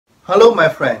Hello my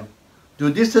friend.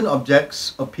 Do distant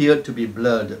objects appear to be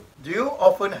blurred? Do you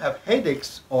often have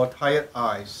headaches or tired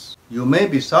eyes? You may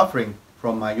be suffering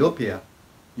from myopia.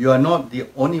 You are not the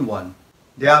only one.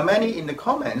 There are many in the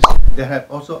comments that have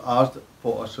also asked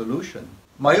for a solution.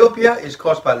 Myopia is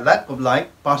caused by lack of light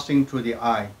passing through the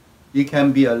eye. It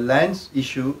can be a lens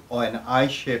issue or an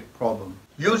eye-shape problem.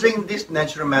 Using this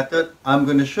natural method, I'm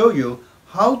going to show you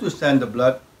how to send the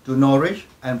blood to nourish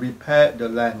and repair the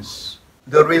lens.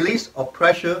 The release of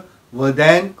pressure will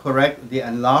then correct the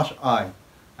enlarged eye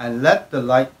and let the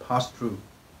light pass through.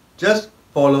 Just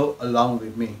follow along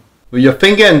with me. With your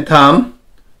finger and thumb,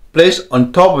 place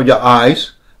on top of your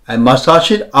eyes and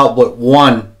massage it outward.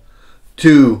 1,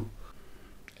 2.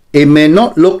 It may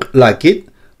not look like it,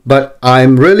 but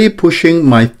I'm really pushing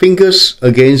my fingers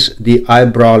against the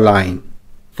eyebrow line.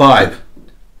 5.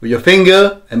 With your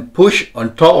finger and push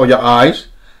on top of your eyes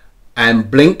and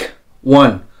blink.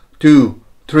 1, 2,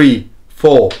 3,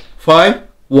 4, 5.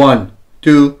 1,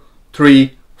 2,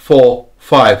 3, 4,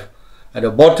 5. At the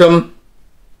bottom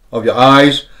of your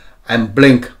eyes and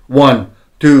blink. 1,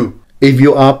 2. If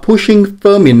you are pushing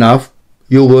firm enough,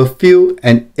 you will feel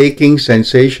an aching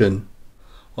sensation.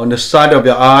 On the side of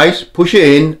your eyes, push it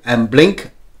in and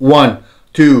blink. 1,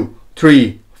 2,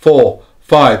 3, 4,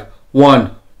 5.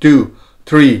 1, 2,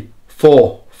 3,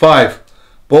 4, 5.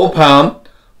 Both palms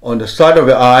on the side of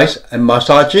your eyes and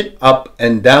massage it up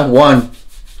and down. 1,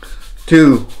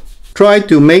 2. Try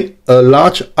to make a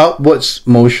large outwards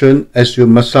motion as you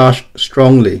massage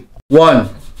strongly. 1,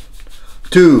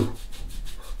 2,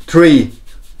 3,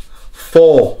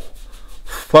 4,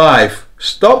 5.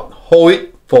 Stop, hold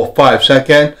it for 5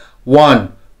 seconds.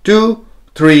 1, 2,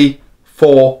 3,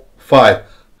 4, 5.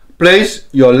 Place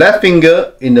your left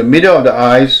finger in the middle of the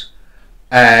eyes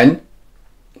and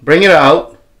bring it out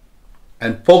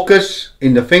and focus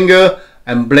in the finger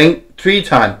and blink 3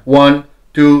 times. 1,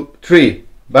 2, 3.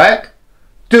 Back.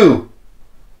 2.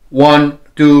 1,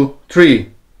 2,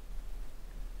 3.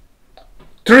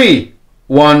 3.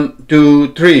 1,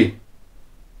 2, 3.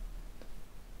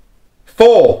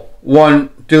 4. 1,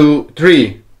 2,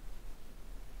 3.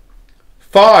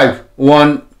 5.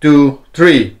 1, 2,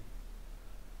 3.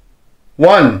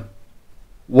 1.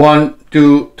 1,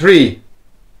 2, 3.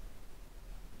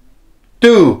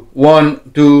 2.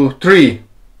 1, 2, 3.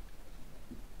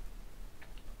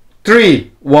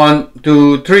 3. 1,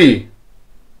 2, 3.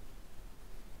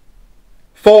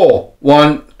 4.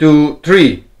 1, 2,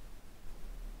 3.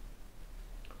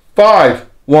 5.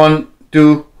 1,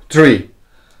 2, 3.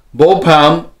 Both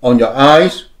palms on your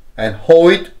eyes and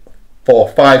hold it for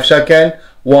 5 seconds.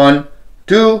 1,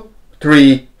 2,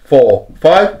 3, 4,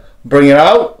 5. Bring it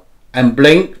out and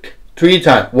blink 3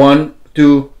 times. 1,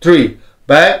 2, 3.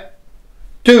 Back.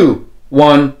 2,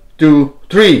 1, 2,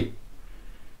 3.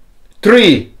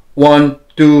 3, 1,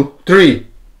 2, 3.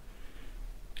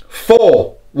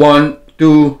 4, 1,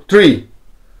 2, 3.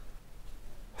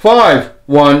 5,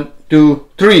 1, 2,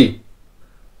 3.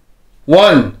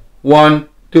 1, 1,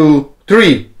 2,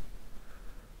 3.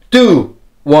 2,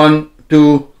 1,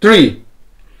 2, 3.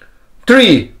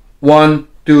 3, 1,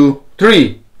 2,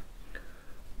 3.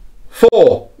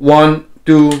 4, 1,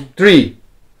 2, 3.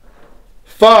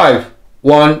 5,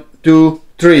 1, 2,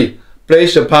 3.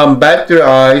 Place the palm back to your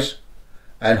eyes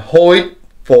and hold it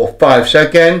for 5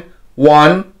 seconds.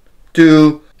 1,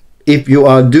 2. If you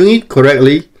are doing it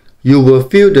correctly, you will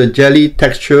feel the jelly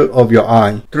texture of your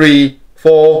eye. 3,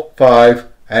 4, 5.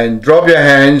 And drop your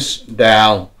hands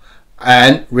down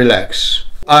and relax.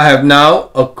 I have now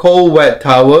a cold wet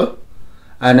towel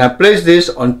and I place this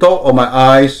on top of my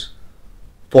eyes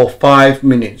for 5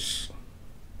 minutes.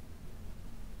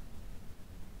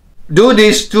 Do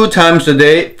this 2 times a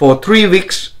day for 3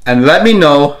 weeks and let me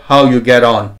know how you get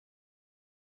on.